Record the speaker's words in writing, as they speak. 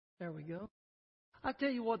There we go. I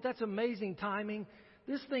tell you what, that's amazing timing.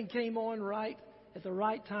 This thing came on right at the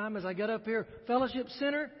right time as I got up here. Fellowship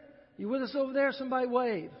Center, you with us over there? Somebody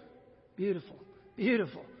wave. Beautiful.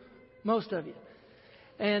 Beautiful. Most of you.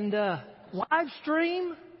 And live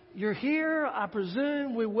stream, you're here, I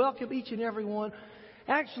presume. We welcome each and every one.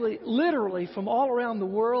 Actually, literally from all around the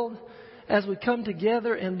world as we come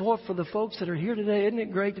together. And Lord, for the folks that are here today, isn't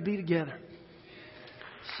it great to be together?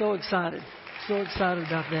 So excited. So excited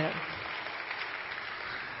about that.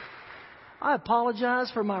 I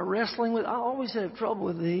apologize for my wrestling with. I always have trouble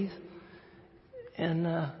with these.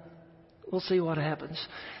 And we'll see what happens.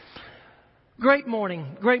 Great morning.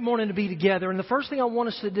 Great morning to be together. And the first thing I want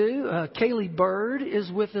us to do, Kaylee Bird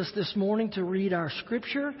is with us this morning to read our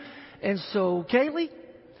scripture. And so, Kaylee,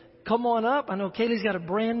 come on up. I know Kaylee's got a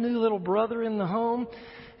brand new little brother in the home.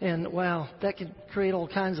 And, wow, that can create all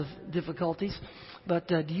kinds of difficulties. But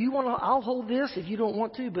do you want to? I'll hold this if you don't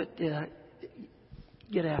want to, but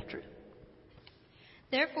get after it.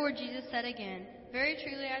 Therefore Jesus said again, "Very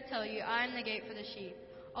truly I tell you, I am the gate for the sheep.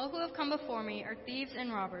 All who have come before me are thieves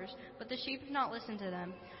and robbers, but the sheep have not listened to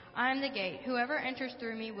them. I am the gate. Whoever enters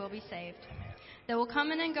through me will be saved. They will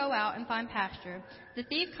come in and go out and find pasture. The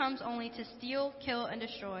thief comes only to steal, kill, and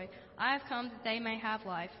destroy. I have come that they may have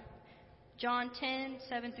life." John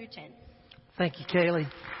 10:7-10. Thank you, Kaylee.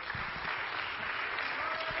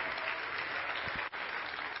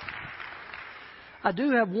 I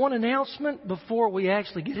do have one announcement before we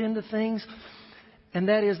actually get into things, and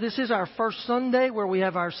that is this is our first Sunday where we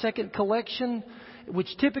have our second collection,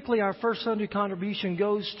 which typically our first Sunday contribution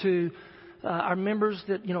goes to our members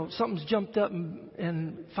that, something's jumped up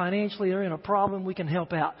and financially they're in a problem, we can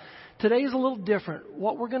help out. Today is a little different.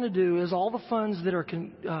 What we're going to do is all the funds that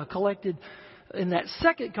are collected in that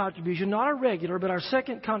second contribution, not our regular, but our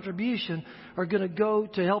second contribution, are going to go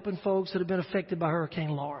to helping folks that have been affected by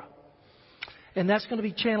Hurricane Laura. And that's going to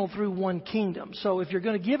be channeled through One Kingdom. So if you're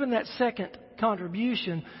going to give in that second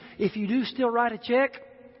contribution, if you do still write a check,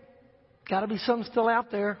 got to be something still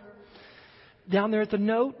out there. Down there at the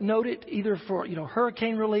note it either for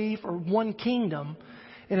hurricane relief or One Kingdom.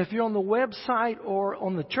 And if you're on the website or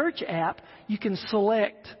on the church app, you can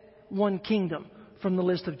select One Kingdom from the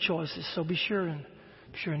list of choices. So be sure and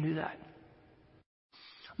do that.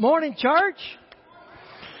 Morning, church.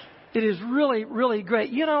 It is really, really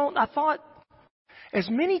great. I thought, as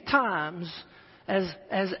many times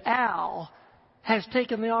as Al has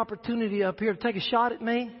taken the opportunity up here to take a shot at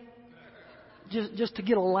me, just to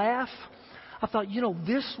get a laugh, I thought,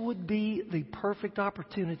 this would be the perfect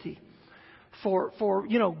opportunity for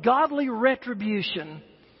godly retribution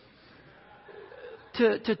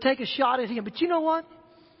to take a shot at him. But you know what?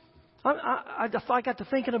 I got to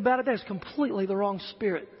thinking about it. That's completely the wrong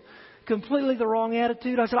spirit. Completely the wrong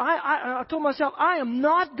attitude. I said, I told myself, I am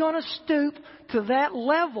not going to stoop to that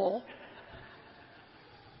level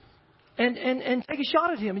and take a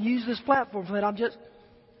shot at him and use this platform for that. I'm just,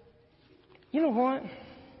 you know what?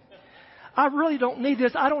 I really don't need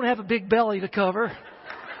this. I don't have a big belly to cover.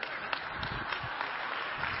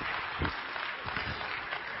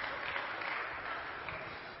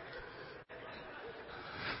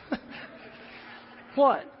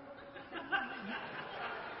 What?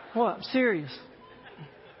 What? I'm serious.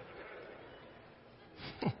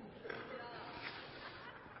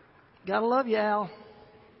 Gotta love you, Al.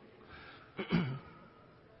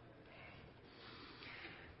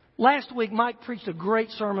 Last week, Mike preached a great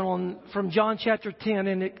sermon from John chapter 10,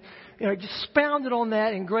 and it just expounded on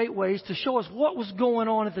that in great ways to show us what was going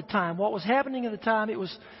on at the time, what was happening at the time. It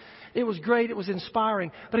was great. It was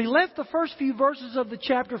inspiring. But he left the first few verses of the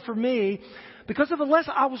chapter for me because of a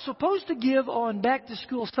lesson I was supposed to give on Back to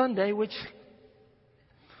School Sunday, which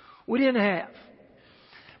we didn't have.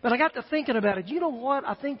 But I got to thinking about it. You know what?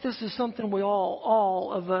 I think this is something we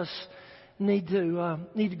all of us need to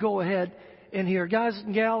go ahead and hear. Guys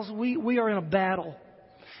and gals, we are in a battle.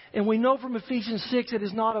 And we know from Ephesians 6 it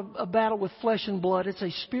is not a battle with flesh and blood. It's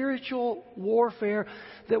a spiritual warfare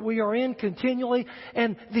that we are in continually.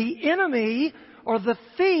 And the enemy, or the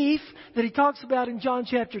thief that he talks about in John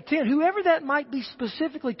chapter 10, whoever that might be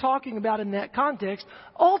specifically talking about in that context,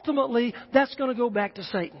 ultimately that's going to go back to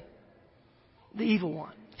Satan, the evil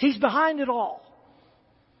one. He's behind it all.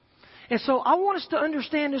 And so I want us to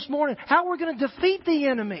understand this morning how we're going to defeat the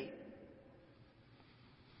enemy.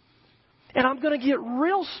 And I'm going to get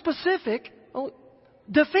real specific.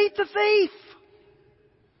 Defeat the thief.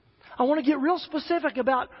 I want to get real specific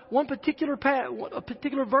about one particular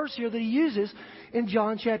verse here that he uses in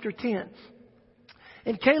John chapter 10.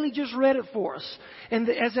 And Kaylee just read it for us. And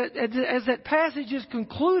as that passage is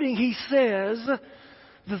concluding, he says,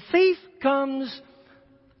 the thief comes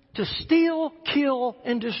to steal, kill,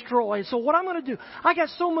 and destroy. So what I'm going to do, I got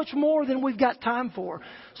so much more than we've got time for.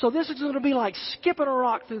 So this is going to be like skipping a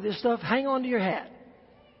rock through this stuff. Hang on to your hat.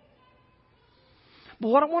 But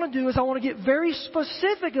what I want to do is I want to get very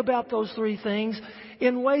specific about those three things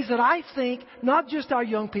in ways that I think, not just our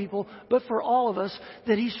young people, but for all of us,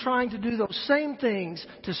 that He's trying to do those same things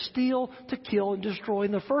to steal, to kill, and destroy.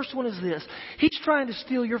 And the first one is this. He's trying to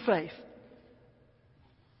steal your faith.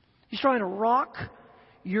 He's trying to rock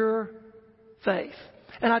your faith.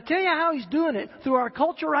 And I tell you how He's doing it. Through our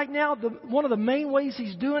culture right now, one of the main ways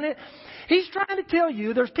He's doing it, He's trying to tell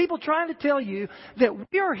you, there's people trying to tell you that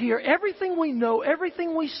we are here, everything we know,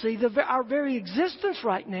 everything we see, our very existence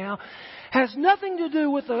right now has nothing to do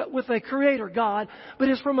with a Creator God, but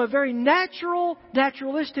is from a very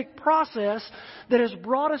naturalistic process that has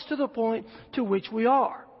brought us to the point to which we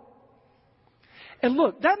are. And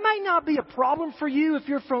look, that may not be a problem for you if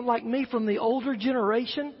you're from, like me, from the older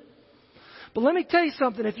generation. But let me tell you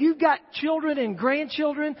something. If you've got children and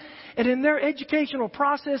grandchildren, and in their educational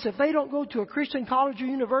process, if they don't go to a Christian college or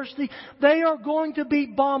university, they are going to be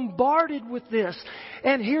bombarded with this.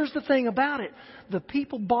 And here's the thing about it. The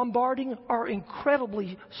people bombarding are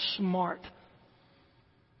incredibly smart.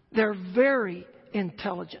 They're very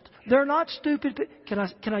intelligent. They're not stupid.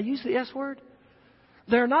 Can I use the S word?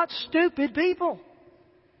 They're not stupid people.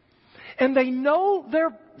 And they know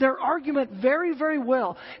their argument very, very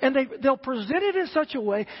well. And they'll present it in such a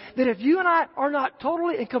way that if you and I are not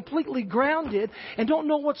totally and completely grounded and don't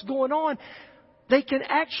know what's going on, they can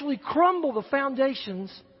actually crumble the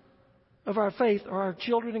foundations of our faith or our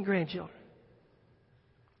children and grandchildren.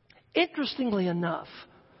 Interestingly enough,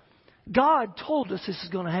 God told us this is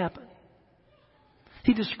going to happen.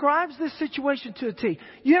 He describes this situation to a T.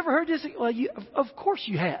 You ever heard this? Well, of course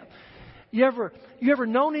you have. You ever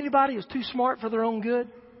known anybody who's too smart for their own good?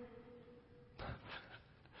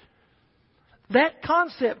 That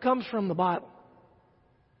concept comes from the Bible.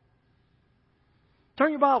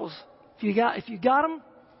 Turn your Bibles. If you got them,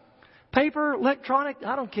 paper, electronic,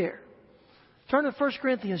 I don't care. Turn to 1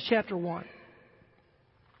 Corinthians chapter 1.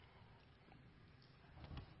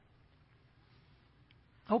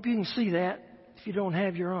 Hope you can see that if you don't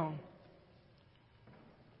have your own.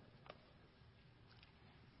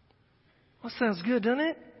 Well, sounds good, doesn't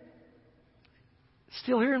it?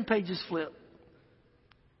 Still hearing pages flip.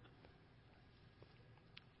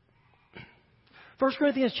 1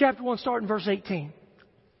 Corinthians chapter 1, starting verse 18.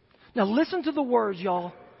 Now listen to the words,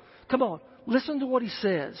 y'all. Come on. Listen to what he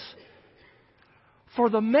says. For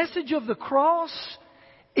the message of the cross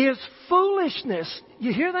is foolishness.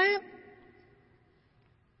 You hear that?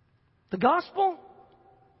 The gospel?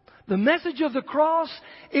 The message of the cross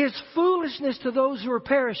is foolishness to those who are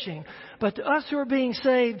perishing. But to us who are being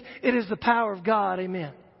saved, it is the power of God.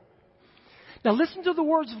 Amen. Now listen to the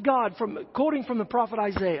words of God quoting from the prophet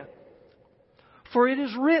Isaiah. For it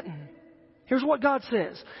is written, here's what God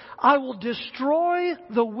says, I will destroy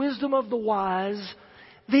the wisdom of the wise,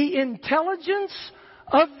 the intelligence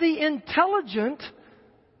of the intelligent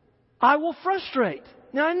I will frustrate.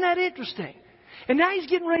 Now isn't that interesting? And now he's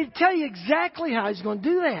getting ready to tell you exactly how he's going to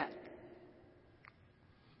do that.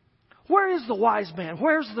 Where is the wise man?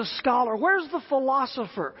 Where's the scholar? Where's the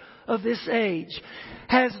philosopher of this age?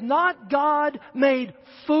 Has not God made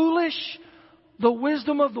foolish the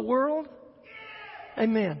wisdom of the world?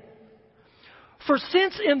 Amen. For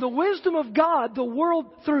since in the wisdom of God, the world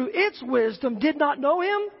through its wisdom did not know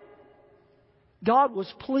Him, God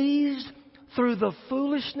was pleased through the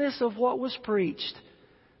foolishness of what was preached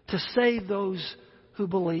to save those who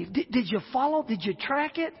believe. Did you follow? Did you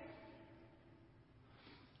track it?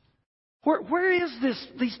 Where is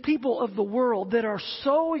these people of the world that are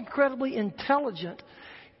so incredibly intelligent?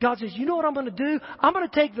 God says, you know what I'm going to do? I'm going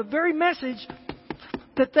to take the very message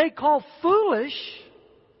that they call foolish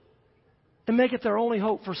and make it their only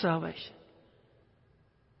hope for salvation.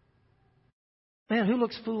 Man, who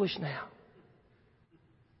looks foolish now?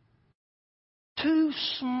 Too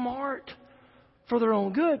smart for their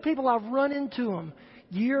own good. People, I've run into them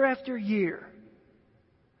year after year.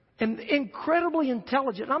 And incredibly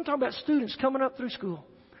intelligent. And I'm talking about students coming up through school.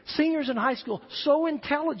 Seniors in high school. So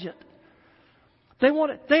intelligent.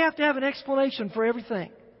 They have to have an explanation for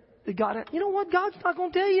everything that God has. You know what? God's not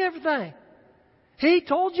going to tell you everything. He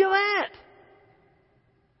told you that.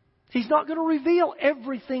 He's not going to reveal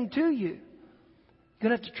everything to you. You're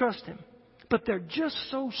going to have to trust Him. But they're just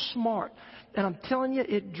so smart. And I'm telling you,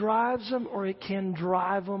 it drives them or it can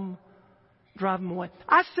drive them away.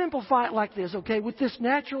 I simplify it like this, okay? With this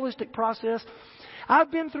naturalistic process,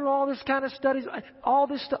 I've been through all this kind of studies, all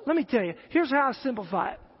this stuff. Let me tell you, here's how I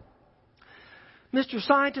simplify it. Mr.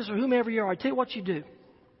 Scientist or whomever you are, I tell you what you do.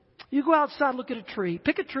 You go outside, look at a tree.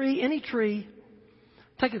 Pick a tree, any tree.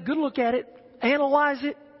 Take a good look at it. Analyze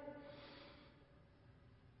it.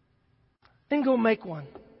 Then go make one.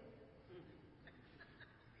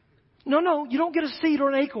 No, you don't get a seed or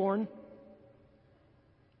an acorn.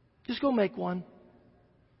 Just go make one.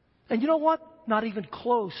 And you know what? Not even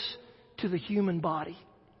close to the human body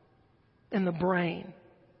and the brain.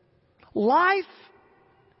 Life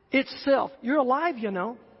itself. You're alive, you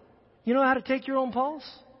know. You know how to take your own pulse?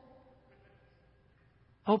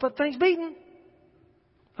 Hope that thing's beating.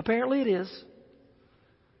 Apparently it is.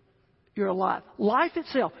 You're alive. Life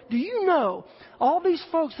itself. Do you know all these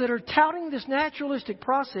folks that are touting this naturalistic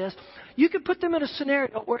process, you could put them in a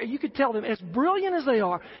scenario where you could tell them, as brilliant as they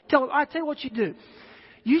are, tell them, I tell you what you do.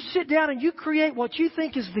 You sit down and you create what you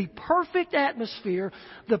think is the perfect atmosphere,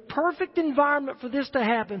 the perfect environment for this to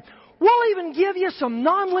happen. We'll even give you some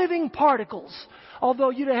non-living particles, although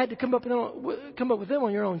you'd have had to come up with them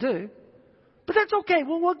on your own too. But that's okay.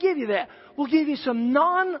 We'll give you that. We'll give you some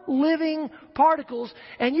non-living particles,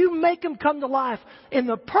 and you make them come to life in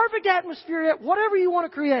the perfect atmosphere, whatever you want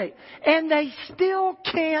to create. And they still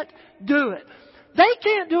can't do it. They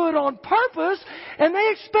can't do it on purpose, and they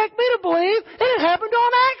expect me to believe it happened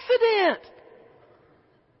on accident.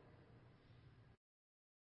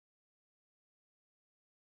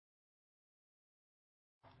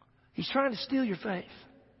 He's trying to steal your faith.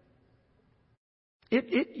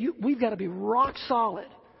 We've got to be rock solid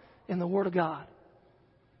in the Word of God.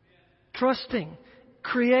 Trusting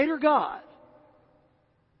Creator God.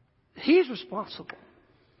 He's responsible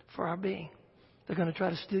for our being. They're going to try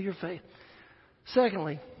to steal your faith.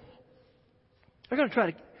 Secondly,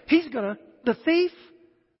 the thief,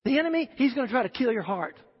 the enemy, he's going to try to kill your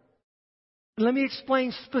heart. Let me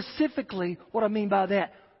explain specifically what I mean by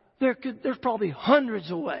that. There's probably hundreds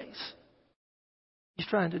of ways he's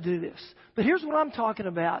trying to do this. But here's what I'm talking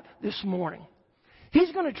about this morning.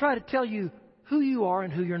 He's going to try to tell you who you are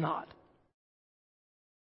and who you're not.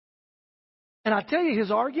 And I tell you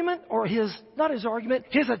his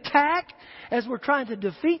attack, as we're trying to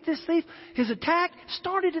defeat this thief, his attack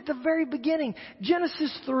started at the very beginning.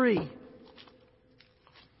 Genesis 3.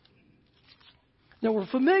 Now we're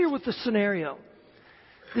familiar with the scenario.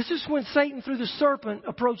 This is when Satan, through the serpent,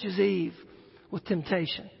 approaches Eve with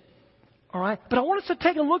temptation. All right? But I want us to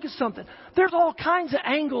take a look at something. There's all kinds of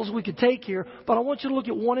angles we could take here, but I want you to look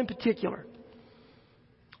at one in particular.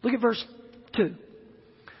 Look at verse 2.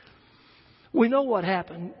 We know what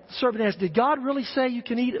happened. The serpent asked, did God really say you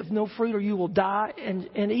can eat of no fruit or you will die?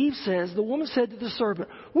 And Eve says, the woman said to the serpent,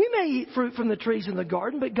 we may eat fruit from the trees in the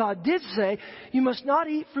garden, but God did say, you must not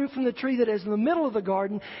eat fruit from the tree that is in the middle of the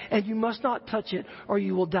garden, and you must not touch it or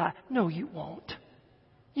you will die. No, you won't.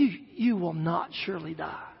 You will not surely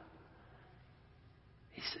die.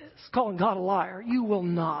 He says, calling God a liar, you will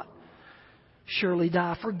not surely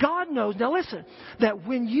die. For God knows, now listen, that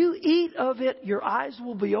when you eat of it, your eyes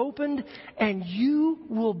will be opened and you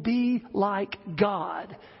will be like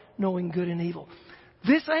God, knowing good and evil.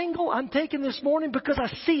 This angle I'm taking this morning because I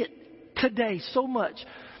see it today so much.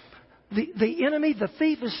 The enemy, the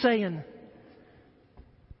thief is saying,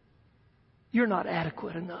 you're not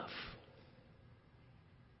adequate enough.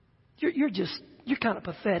 You're kind of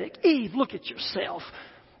pathetic. Eve, look at yourself.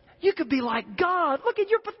 You could be like God. Look at,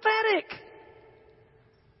 you're pathetic.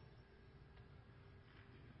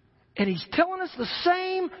 And he's telling us the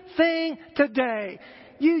same thing today.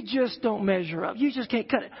 You just don't measure up. You just can't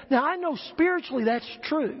cut it. Now, I know spiritually that's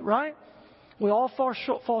true, right? We all fall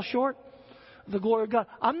short of the glory of God.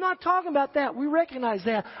 I'm not talking about that. We recognize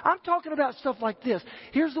that. I'm talking about stuff like this.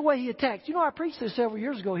 Here's the way he attacks. You know, I preached this several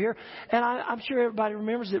years ago here, and I'm sure everybody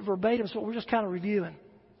remembers it verbatim, so we're just kind of reviewing.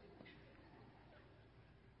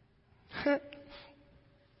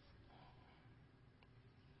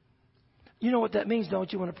 You know what that means,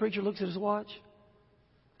 don't you, when a preacher looks at his watch?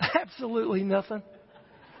 Absolutely nothing.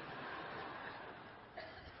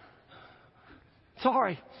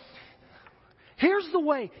 Sorry. Here's the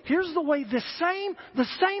way the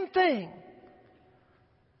same thing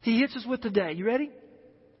he hits us with today. You ready?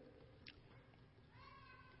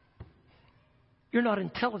 You're not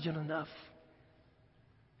intelligent enough.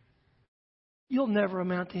 You'll never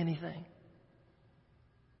amount to anything.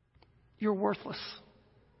 You're worthless.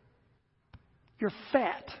 You're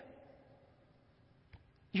fat.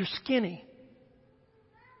 You're skinny.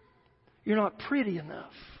 You're not pretty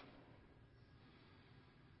enough.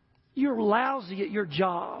 You're lousy at your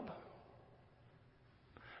job.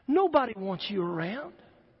 Nobody wants you around.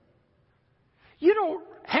 You don't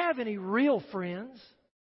have any real friends.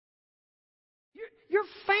 Your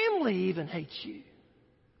family even hates you.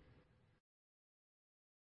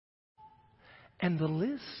 And the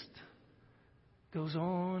list goes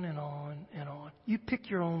on and on and on. You pick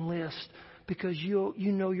your own list because you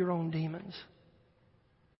know your own demons.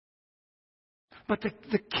 But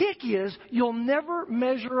the kick is you'll never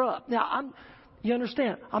measure up. Now, you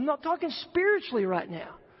understand, I'm not talking spiritually right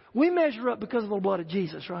now. We measure up because of the blood of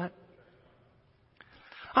Jesus, right?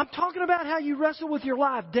 I'm talking about how you wrestle with your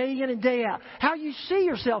life day in and day out. How you see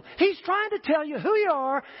yourself. He's trying to tell you who you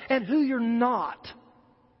are and who you're not.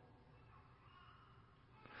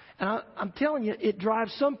 And I'm telling you, it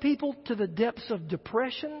drives some people to the depths of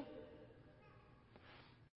depression.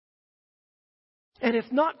 And if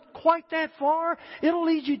not quite that far, it'll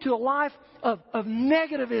lead you to a life of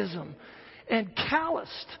negativism and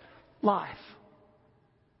calloused life.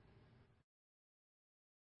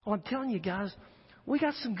 Well, I'm telling you guys, we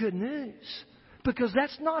got some good news. Because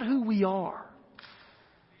that's not who we are.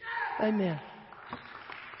 Amen.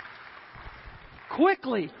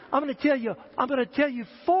 Quickly, I'm going to tell you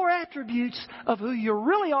 4 attributes of who you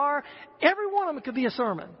really are. Every one of them could be a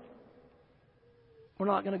sermon. We're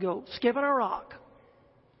not going to go skipping a rock.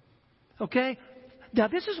 Okay? Now,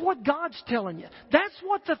 this is what God's telling you. That's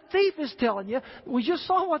what the thief is telling you. We just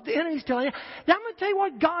saw what the enemy's telling you. Now, I'm going to tell you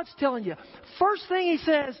what God's telling you. First thing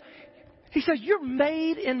He says, you're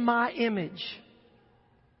made in my image.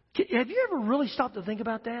 Have you ever really stopped to think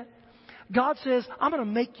about that? God says, I'm going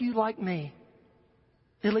to make you like me.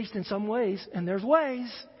 At least in some ways. And there's ways.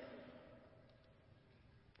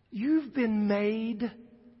 You've been made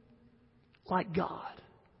like God.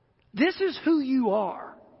 This is who you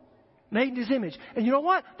are. Made in His image. And you know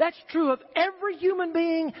what? That's true of every human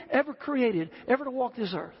being ever created, ever to walk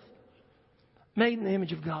this earth. Made in the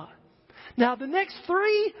image of God. Now, the next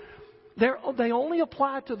 3, they only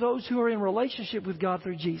apply to those who are in relationship with God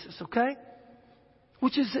through Jesus, okay?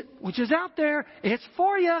 Which is out there. It's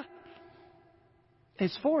for you.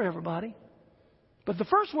 It's for everybody. But the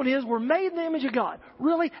first one is we're made in the image of God.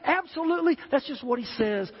 Really? Absolutely. That's just what He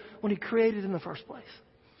says when He created in the first place.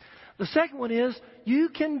 The second one is you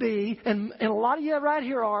can be, and a lot of you right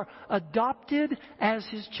here are, adopted as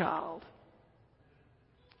His child.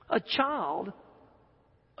 A child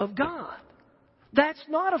of God. That's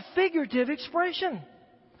not a figurative expression.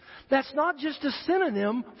 That's not just a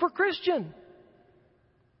synonym for Christian.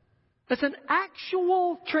 It's an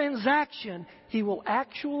actual transaction. He will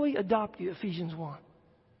actually adopt you, Ephesians 1.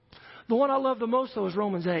 The one I love the most, though, is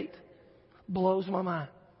Romans 8. Blows my mind.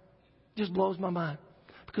 Just blows my mind.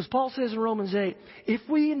 Because Paul says in Romans 8, if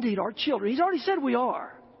we indeed are children, he's already said we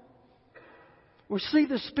are. Receive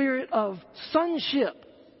the spirit of sonship.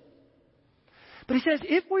 But he says,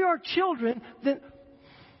 if we are children, then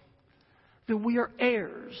we are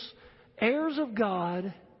heirs. Heirs of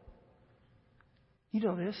God. You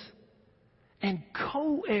know this. And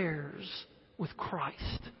co-heirs with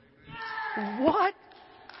Christ. What?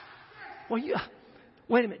 Well,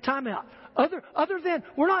 wait a minute. Time out. Other than,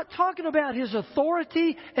 we're not talking about His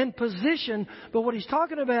authority and position, but what He's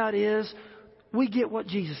talking about is we get what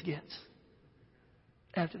Jesus gets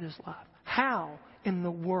after this life. How in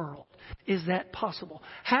the world is that possible?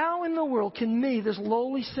 How in the world can me, this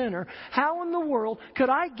lowly sinner, how in the world could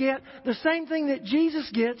I get the same thing that Jesus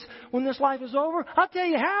gets when this life is over? I'll tell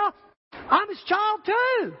you how. I'm His child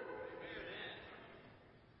too.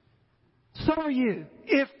 So are you,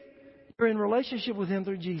 if you're in relationship with Him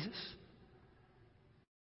through Jesus.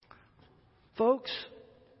 Folks,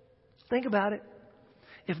 think about it.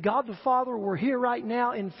 If God the Father were here right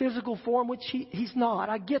now in physical form, which He's not,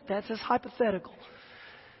 I get that, it's hypothetical.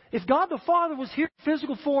 If God the Father was here in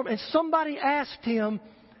physical form and somebody asked Him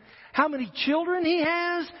how many children He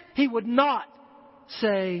has, He would not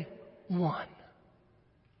say 1.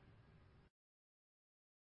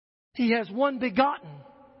 He has one begotten,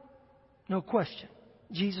 no question,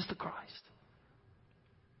 Jesus the Christ.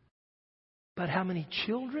 But how many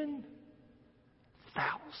children?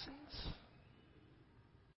 Thousands.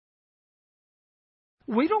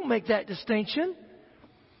 We don't make that distinction.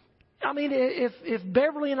 I mean, if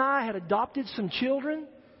Beverly and I had adopted some children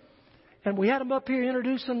and we had them up here,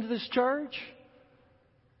 introduce them to this church,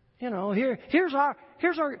 you know, here's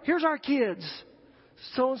our kids,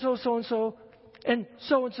 so and so, so and so, and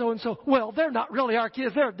so and so and so. Well, they're not really our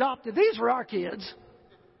kids; they're adopted. These were our kids.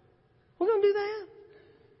 We're going to do that.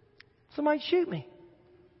 Somebody shoot me.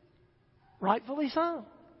 Rightfully so.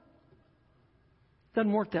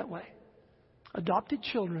 Doesn't work that way. Adopted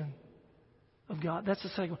children of God. That's the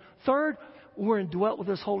second one. Third, we're indwelt with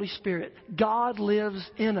this Holy Spirit. God lives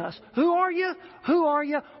in us. Who are you? Who are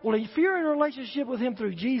you? Well, if you're in a relationship with Him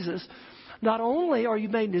through Jesus, not only are you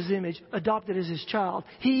made in His image, adopted as His child,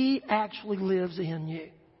 He actually lives in you.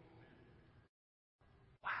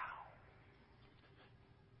 Wow.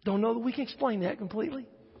 Don't know that we can explain that completely.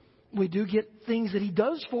 We do get things that He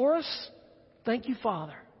does for us. Thank you,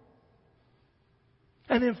 Father.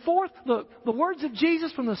 And then fourth, look, the words of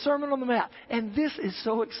Jesus from the Sermon on the Mount. And this is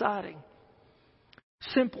so exciting.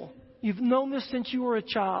 Simple. You've known this since you were a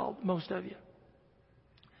child, most of you.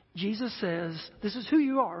 Jesus says, this is who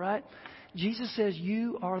you are, right? Jesus says,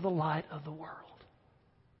 you are the light of the world.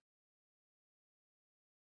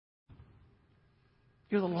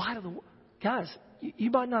 You're the light of the world. Guys, you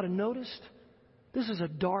might not have noticed, this is a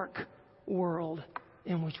dark world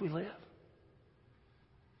in which we live.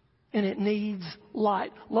 And it needs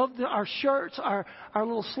light. Love our shirts, our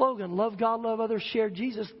little slogan, love God, love others, share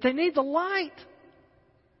Jesus. They need the light.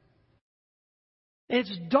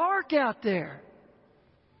 It's dark out there.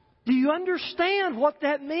 Do you understand what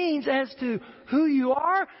that means as to who you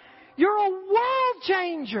are? You're a world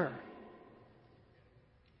changer.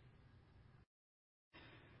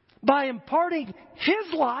 By imparting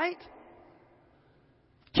His light,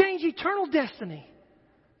 change eternal destiny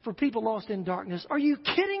for people lost in darkness. Are you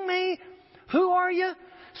kidding me? Who are you?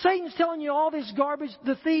 Satan's telling you all this garbage,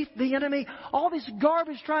 the thief, the enemy, all this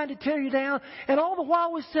garbage trying to tear you down, and all the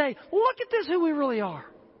while we say, look at this, who we really are.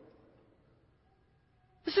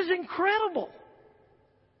 This is incredible.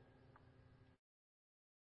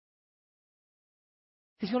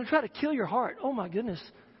 He's going to try to kill your heart. Oh my goodness.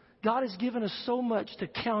 God has given us so much to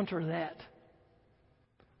counter that.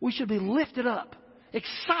 We should be lifted up,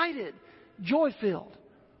 excited, joy-filled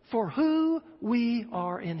for who we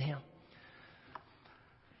are in Him.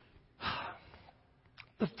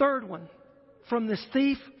 The third one, from this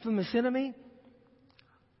thief, from this enemy,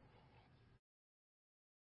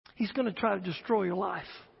 he's going to try to destroy your life.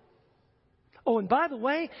 Oh, and by the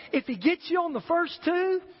way, if he gets you on the first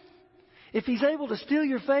two, if he's able to steal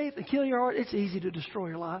your faith and kill your heart, it's easy to destroy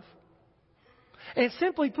your life. And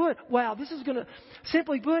simply put, this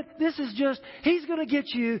is just, he's going to get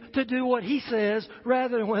you to do what he says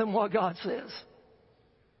rather than what God says.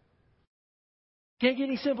 Can't get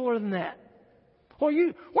any simpler than that. What are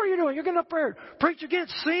you doing? You're getting up there and preach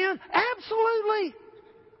against sin? Absolutely.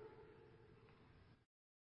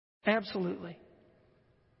 Absolutely.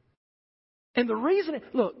 And the reason,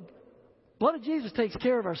 look, blood of Jesus takes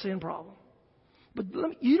care of our sin problem. But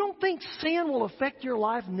you don't think sin will affect your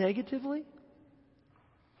life negatively?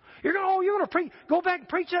 You're going to go back and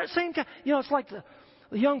preach that same kind. You know, it's like the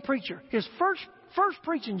young preacher. His first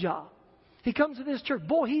preaching job. He comes to this church.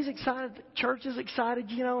 Boy, he's excited. The church is excited,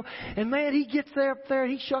 you know. And man, he gets there up there.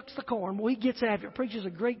 He shucks the corn. Boy, he gets after it. Preaches a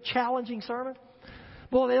great challenging sermon.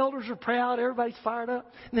 Boy, the elders are proud. Everybody's fired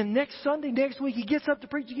up. And then next Sunday, next week, he gets up to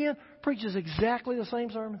preach again. Preaches exactly the same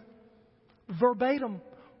sermon. Verbatim.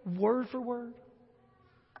 Word for word.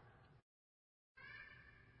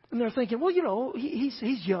 And they're thinking, well, you know,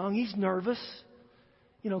 he's young. He's nervous.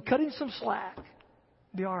 You know, cut him some slack.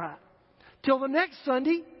 Be all right. Till the next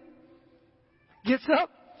Sunday, gets up,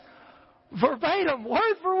 verbatim,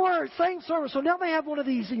 word for word, same sermon. So now they have one of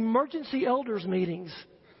these emergency elders meetings.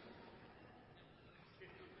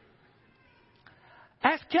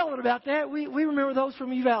 Ask Kellen about that. We remember those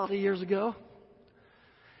from Uvalde years ago.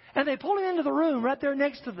 And they pull him into the room right there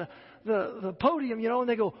next to the podium, you know, and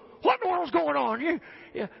they go, what in the world's going on?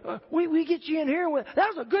 We get you in here. That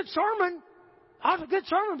was a good sermon. That was a good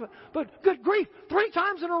sermon, but good grief, 3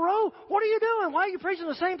 times in a row. What are you doing? Why are you preaching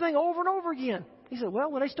the same thing over and over again? He said,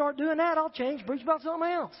 well, when they start doing that, I'll change, preach about something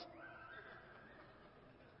else.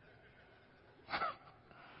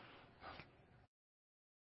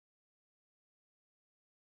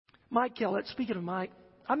 Mike Kellett, speaking of Mike,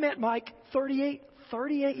 I met Mike 38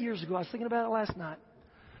 years ago. I was thinking about it last night.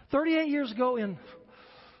 38 years ago in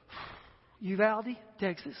Uvalde,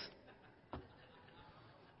 Texas.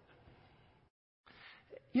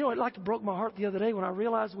 You know, it like broke my heart the other day when I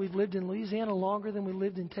realized we've lived in Louisiana longer than we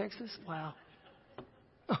lived in Texas. Wow.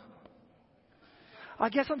 I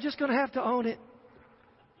guess I'm just going to have to own it.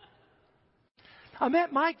 I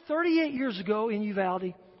met Mike 38 years ago in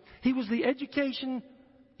Uvalde. He was the education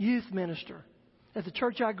youth minister at the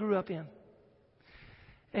church I grew up in.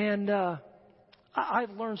 And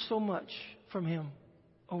I've learned so much from him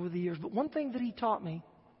over the years. But one thing that he taught me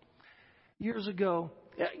years ago,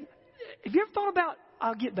 have you ever thought about,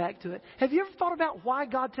 I'll get back to it. Have you ever thought about why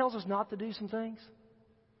God tells us not to do some things?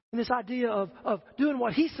 And this idea of doing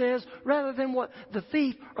what He says rather than what the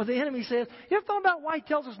thief or the enemy says. You ever thought about why He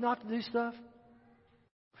tells us not to do stuff?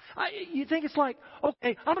 You think it's like,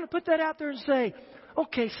 okay, I'm going to put that out there and say,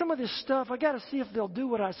 okay, some of this stuff, I got to see if they'll do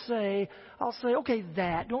what I say. I'll say, okay,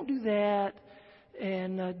 don't do that,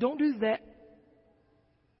 and don't do that.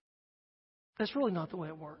 That's really not the way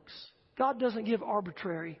it works. God doesn't give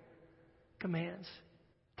arbitrary commands.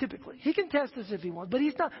 Typically. He can test us if he wants, but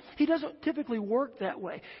he doesn't typically work that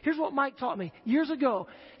way. Here's what Mike taught me years ago.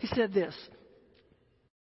 He said this: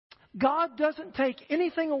 God doesn't take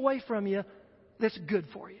anything away from you that's good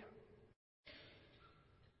for you.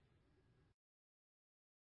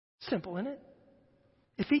 Simple, isn't it?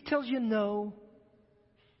 If He tells you no,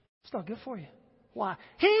 it's not good for you. Why?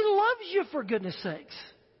 He loves you, for goodness sakes.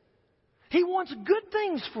 He wants good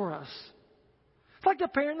things for us. It's like the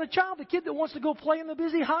parent and the child, the kid that wants to go play in the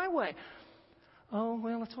busy highway. Oh,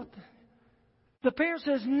 well, that's what the parent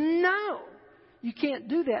says, no, you can't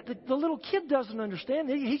do that. The little kid doesn't understand.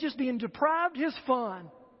 He's just being deprived his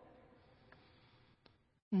fun.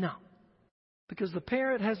 No. Because the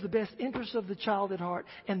parent has the best interest of the child at heart.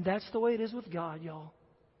 And that's the way it is with God, y'all.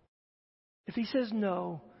 If He says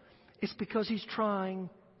no, it's because He's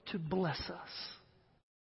trying to bless us.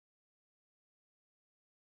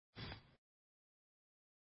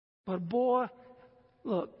 But boy,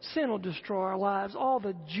 look, sin will destroy our lives. All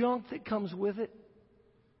the junk that comes with it.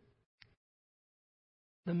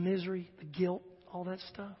 The misery, the guilt, all that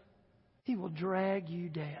stuff. He will drag you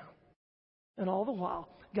down. And all the while,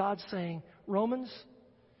 God's saying, Romans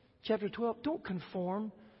chapter 12, don't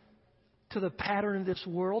conform to the pattern of this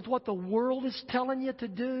world. What the world is telling you to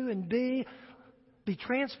do and be. Be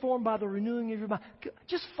transformed by the renewing of your mind.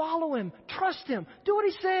 Just follow Him. Trust Him. Do what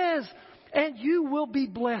He says. And you will be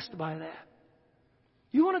blessed by that.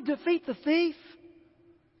 You want to defeat the thief?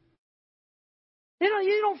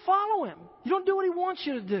 You don't follow him. You don't do what he wants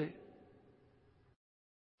you to do.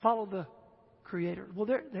 Follow the Creator. Well,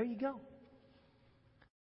 there you go.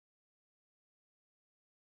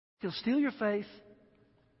 He'll steal your faith.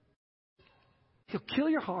 He'll kill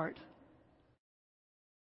your heart.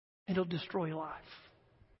 And he'll destroy your life.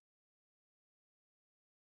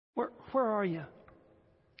 Where are you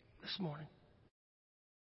this morning?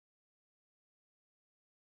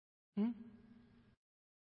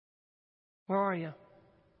 Where are you?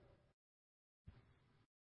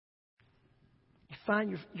 You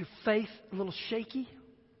find your faith a little shaky?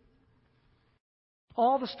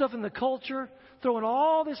 All the stuff in the culture, throwing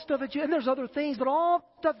all this stuff at you, and there's other things, but all the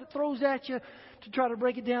stuff that throws at you to try to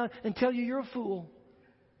break it down and tell you you're a fool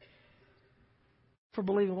for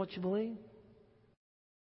believing what you believe.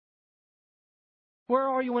 Where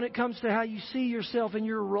are you when it comes to how you see yourself and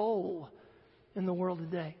your role in the world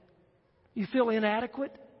today? You feel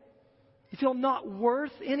inadequate? You feel not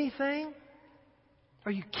worth anything?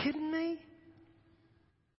 Are you kidding me?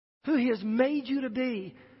 Who He has made you to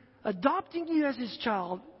be, adopting you as His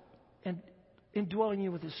child and indwelling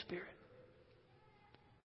you with His Spirit.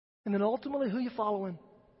 And then ultimately, who you following?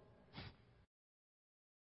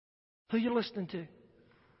 Who you listening to?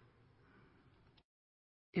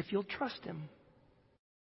 If you'll trust Him,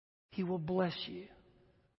 He will bless you.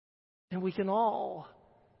 And we can all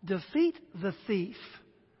defeat the thief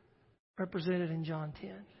represented in John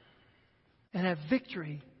 10 and have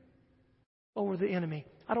victory over the enemy.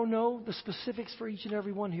 I don't know the specifics for each and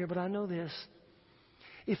every one here, but I know this.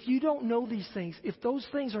 If you don't know these things, if those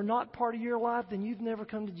things are not part of your life, then you've never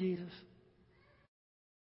come to Jesus.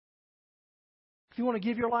 If you want to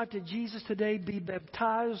give your life to Jesus today, be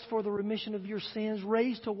baptized for the remission of your sins,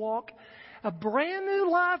 raised to walk a brand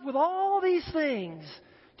new life with all these things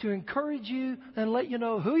to encourage you and let you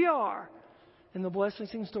know who you are and the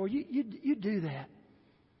blessings in store. You do that.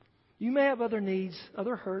 You may have other needs,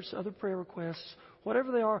 other hurts, other prayer requests,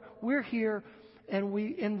 whatever they are. We're here and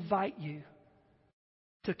we invite you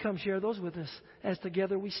to come share those with us as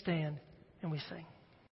together we stand and we sing.